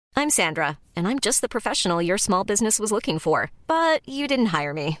I'm Sandra, and I'm just the professional your small business was looking for. But you didn't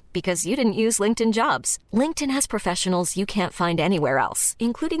hire me because you didn't use LinkedIn Jobs. LinkedIn has professionals you can't find anywhere else,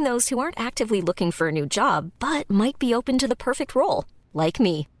 including those who aren't actively looking for a new job, but might be open to the perfect role, like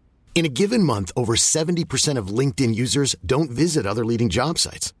me. In a given month, over 70% of LinkedIn users don't visit other leading job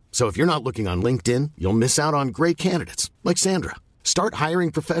sites. So if you're not looking on LinkedIn, you'll miss out on great candidates like Sandra. Start hiring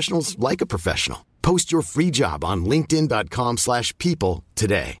professionals like a professional. Post your free job on linkedin.com/people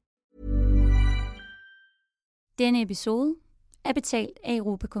today. Denne episode er betalt af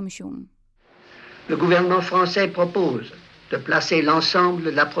Europakommissionen. Le gouvernement français propose de placer l'ensemble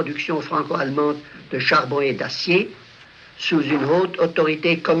de la production franco-allemande de charbon et d'acier sous une haute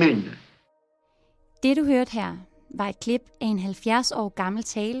autorité commune. Det du hørte her var et klip af en 70 år gammel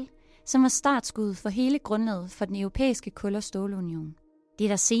tale, som var startskuddet for hele grundlaget for den europæiske kul- og stålunion. Det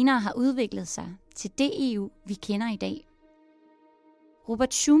der senere har udviklet sig til det EU, vi kender i dag.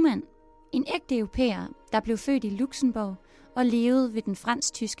 Robert Schuman, en ægte europæer, der blev født i Luxembourg og levede ved den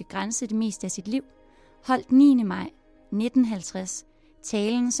fransk-tyske grænse det meste af sit liv, holdt 9. maj 1950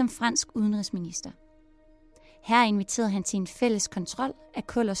 talen som fransk udenrigsminister. Her inviterede han til en fælles kontrol af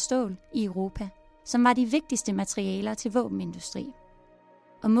kul og stål i Europa, som var de vigtigste materialer til våbenindustri.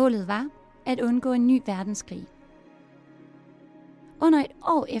 Og målet var at undgå en ny verdenskrig. Under et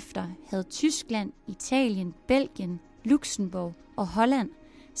år efter havde Tyskland, Italien, Belgien, Luxembourg og Holland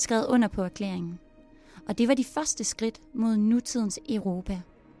skrevet under på erklæringen. Og det var de første skridt mod nutidens Europa.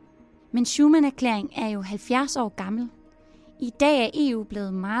 Men Schuman-erklæringen er jo 70 år gammel. I dag er EU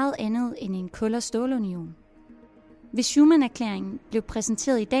blevet meget andet end en kul- og stålunion. Hvis Schuman-erklæringen blev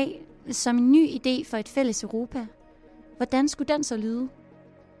præsenteret i dag som en ny idé for et fælles Europa, hvordan skulle den så lyde?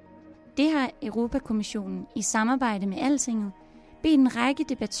 Det har Europakommissionen i samarbejde med Altinget bedt en række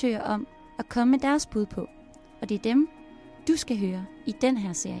debattører om at komme med deres bud på, og det er dem, du skal høre i den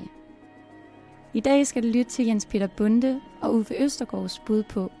her serie. I dag skal du lytte til Jens Peter Bonde og Uffe Østergaards bud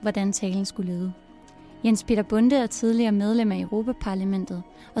på, hvordan talen skulle lyde. Jens Peter Bonde er tidligere medlem af Europaparlamentet,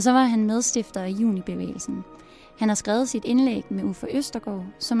 og så var han medstifter af Junibevægelsen. Han har skrevet sit indlæg med Uffe Østergaard,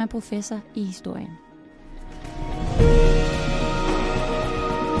 som er professor i historie.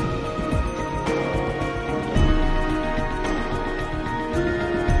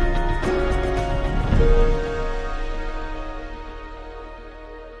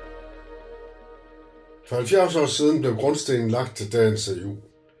 For 70 år siden blev grundstenen lagt til dagens EU.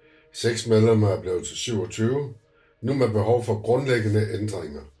 6 medlemmer er blevet til 27, nu med behov for grundlæggende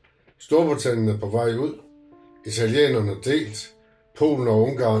ændringer. Storbritannien er på vej ud, italienerne delt, Polen og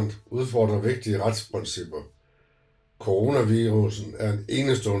Ungarn udfordrer vigtige retsprincipper. Coronavirusen er en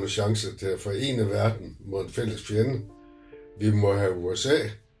enestående chance til at forene verden mod en fælles fjende. Vi må have USA,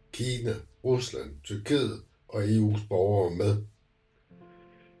 Kina, Rusland, Tyrkiet og EU's borgere med.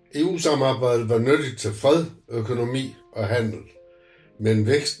 EU-samarbejdet var nyttigt til fred, økonomi og handel, men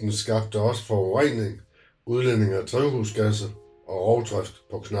væksten skabte også forurening, udledning af drivhusgasser og rovdrift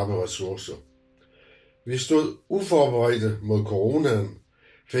på knappe ressourcer. Vi stod uforberedte mod coronaen,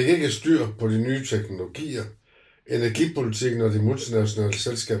 fik ikke styr på de nye teknologier, energipolitikken og de multinationale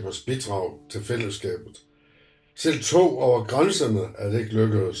selskabers bidrag til fællesskabet. Selv tog over grænserne er det ikke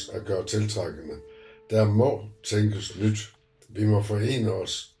lykkedes at gøre tiltrækkende. Der må tænkes nyt. Vi må forene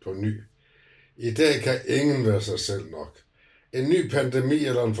os på ny. I dag kan ingen være sig selv nok. En ny pandemi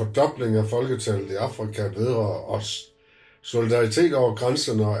eller en fordobling af folketallet i Afrika vedrører os. Solidaritet over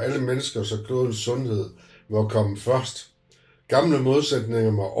grænserne og alle menneskers og klodens sundhed må komme først. Gamle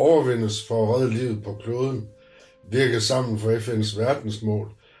modsætninger må overvindes for at redde livet på kloden, virke sammen for FN's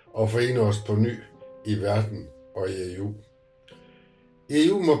verdensmål og forene os på ny i verden og i EU. I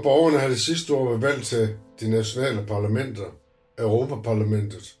EU må borgerne have det sidste ord ved valg til de nationale parlamenter,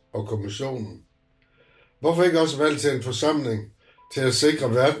 Europaparlamentet og Kommissionen. Hvorfor ikke også valg til en forsamling til at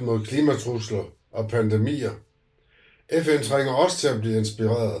sikre verden mod klimatrusler og pandemier? FN trænger også til at blive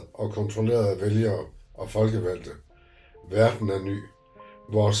inspireret og kontrolleret af vælgere og folkevalgte. Verden er ny.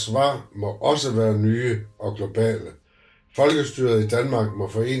 Vores svar må også være nye og globale. Folkestyret i Danmark må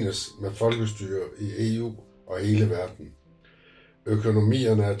forenes med folkestyre i EU og hele verden.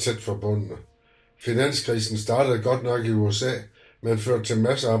 Økonomierne er tæt forbundne. Finanskrisen startede godt nok i USA, men førte til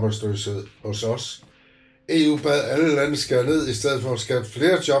massearbejdsløshed hos os. EU bad alle lande skære ned i stedet for at skabe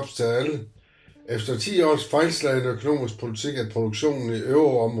flere jobs til alle. Efter 10 års fejlslagen økonomisk politik er produktionen i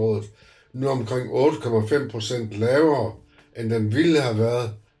euroområdet nu omkring 8,5% lavere, end den ville have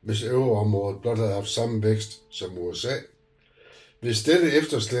været, hvis euroområdet blot havde haft samme vækst som USA. Hvis dette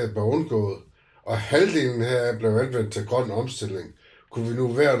efterslæb var undgået, og halvdelen heraf blev anvendt til grøn omstilling, kunne vi nu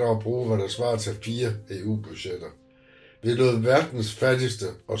hvert år bruge, hvad der svarer til 4 EU-budgetter. Vi lod verdens fattigste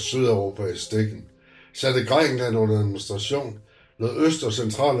og Sydeuropa i stikken, satte Grækenland under administration, lod Øst- og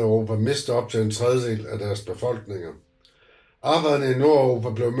Centraleuropa miste op til en tredjedel af deres befolkninger. Arbejderne i Nordeuropa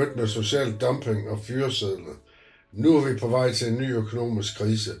blev mødt med social dumping og fyresedler. Nu er vi på vej til en ny økonomisk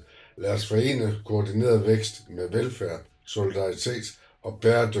krise. Lad os forene koordineret vækst med velfærd, solidaritet og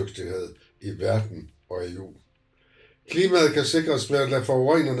bæredygtighed i verden og EU. Klimaet kan sikres ved at lade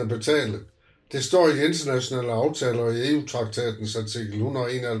forurenerne betale. Det står i de internationale aftaler og i EU-traktatens artikel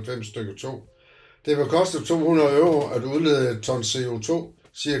 191 stykke 2. Det vil koste 200 euro at udlede et ton CO2,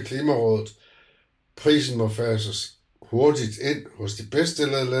 siger Klimarådet. Prisen må fases hurtigt ind hos de bedst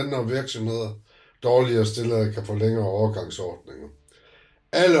stillede lande og virksomheder. Dårligere stillede kan få længere overgangsordninger.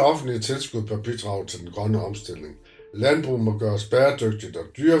 Alle offentlige tilskud bør bidrage til den grønne omstilling. Landbrug må gøres bæredygtigt og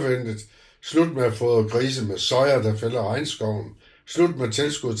dyrevenligt. Slut med at fodre grise med soja, der fælder regnskoven. Slut med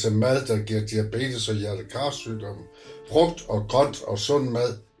tilskud til mad, der giver diabetes og hjertekarsygdomme. Frugt og grønt og sund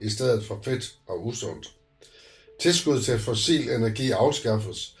mad i stedet for fedt og usundt. Tilskud til fossil energi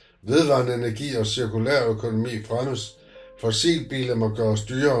afskaffes. Vedvarende energi og cirkulær økonomi fremmes. Fossilbiler må gøres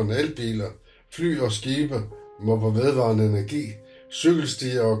dyrere end elbiler. Fly og skibe må på vedvarende energi.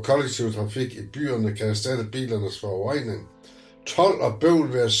 Cykelstier og kollektiv trafik i byerne kan erstatte bilernes forurening. Told og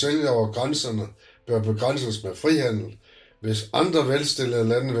bøvl ved at sælge over grænserne bør begrænses med frihandel. Hvis andre velstillede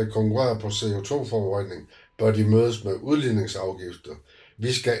lande vil konkurrere på CO2-forurening, bør de mødes med udligningsafgifter.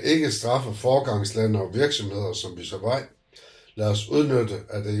 Vi skal ikke straffe forgangslande og virksomheder, som viser vej. Lad os udnytte,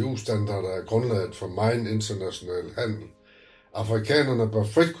 at EU-standarder er grundlaget for megen international handel. Afrikanerne bør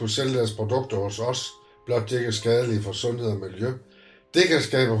frit kunne sælge deres produkter hos os, blot de ikke er skadelige for sundhed og miljø. Det kan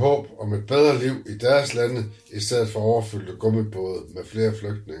skabe håb om et bedre liv i deres lande, i stedet for overfyldte gummibåde med flere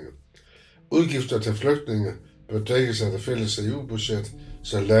flygtninge. Udgifter til flygtninge bør dækkes af det fælles EU-budget,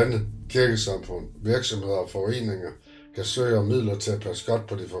 så lande, kirkesamfund, virksomheder og foreninger kan søge om midler til at passe godt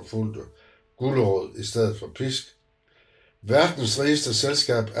på de forfulgte. Gulerod i stedet for pisk. Verdens rigeste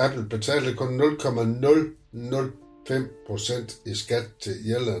selskab Apple betalte kun 0,005% i skat til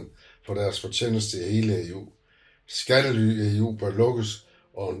Irland for deres fortjeneste i hele EU. Skattely i EU bør lukkes,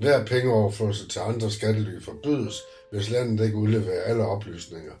 og enhver pengeoverførsel til andre skattely forbydes, hvis landet ikke udleverer alle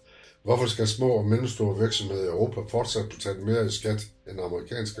oplysninger. Hvorfor skal små og mellemstore virksomheder i Europa fortsat betale mere i skat end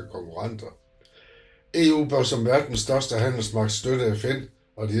amerikanske konkurrenter? EU bør som verdens største handelsmagt støtte FN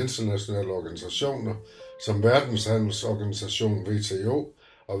og de internationale organisationer, som Verdenshandelsorganisationen WTO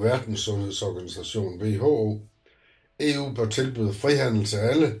og Verdenssundhedsorganisationen WHO. EU bør tilbyde frihandel til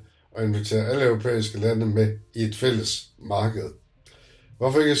alle og invitere alle europæiske lande med i et fælles marked.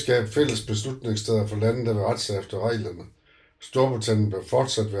 Hvorfor ikke skabe fælles beslutningssteder for lande, der vil rette sig efter reglerne? Storbritannien bør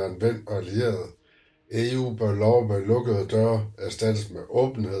fortsat være en ven og allieret. EU bør lov med lukkede døre erstattes med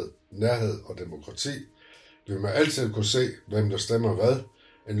åbenhed, nærhed og demokrati. Vi må altid kunne se, hvem der stemmer hvad.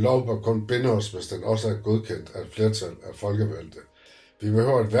 En lov bør kun binde os, hvis den også er godkendt af et flertal af folkevalgte. Vi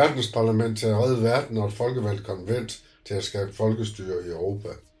behøver et verdensparlament til at redde verden og et folkevalgt konvent til at skabe folkestyre i Europa.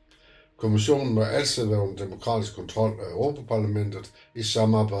 Kommissionen må altid være under demokratisk kontrol af Europaparlamentet i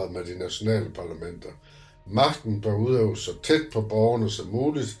samarbejde med de nationale parlamenter. Magten bør udøves så tæt på borgerne som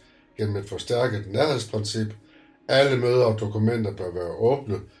muligt gennem et forstærket nærhedsprincip. Alle møder og dokumenter bør være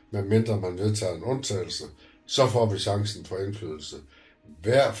åbne, medmindre man vedtager en undtagelse. Så får vi chancen for indflydelse.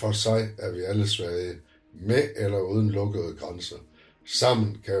 Hver for sig er vi alle svage, med eller uden lukkede grænser.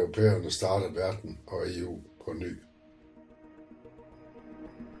 Sammen kan europæerne starte verden og EU på ny.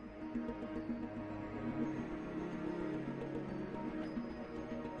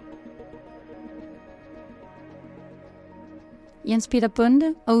 Jens Peter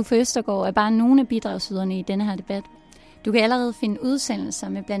Bonde og Uffe Østergaard er bare nogle af bidragsyderne i denne her debat. Du kan allerede finde udsendelser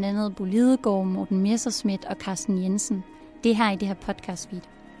med blandt andet Bo Lidegaard, Morten Messerschmidt og Carsten Jensen. Det er her i det her podcast-feed.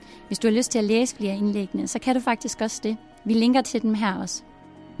 Hvis du har lyst til at læse flere indlæggene, så kan du faktisk også det. Vi linker til dem her også.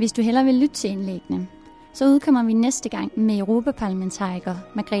 Hvis du hellere vil lytte til indlæggene, så udkommer vi næste gang med europaparlamentariker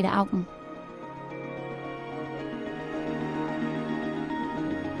Margrethe Auken.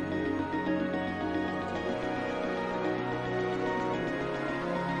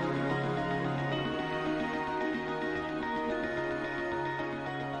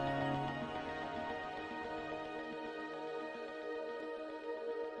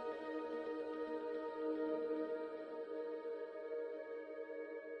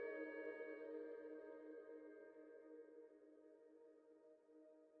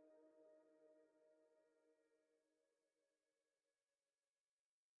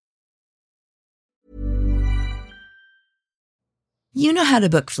 You know how to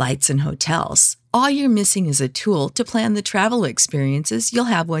book flights and hotels. All you're missing is a tool to plan the travel experiences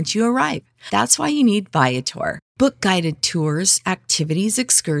you'll have once you arrive. That's why you need Viator. Book guided tours, activities,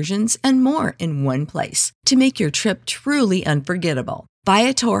 excursions, and more in one place to make your trip truly unforgettable.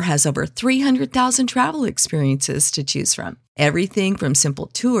 Viator has over 300,000 travel experiences to choose from. Everything from simple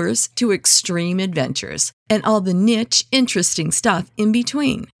tours to extreme adventures and all the niche, interesting stuff in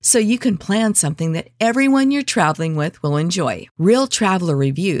between. So you can plan something that everyone you're traveling with will enjoy. Real traveler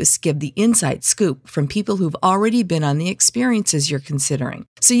reviews give the inside scoop from people who've already been on the experiences you're considering.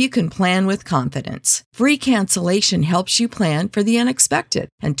 So you can plan with confidence. Free cancellation helps you plan for the unexpected.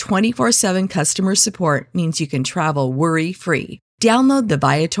 And 24/7 customer support means you can travel worry-free. Download the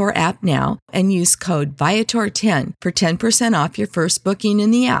Viator app now and use code Viator10 for 10% off your first booking in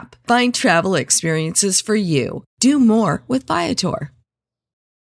the app. Find travel experiences for you. Do more with Viator.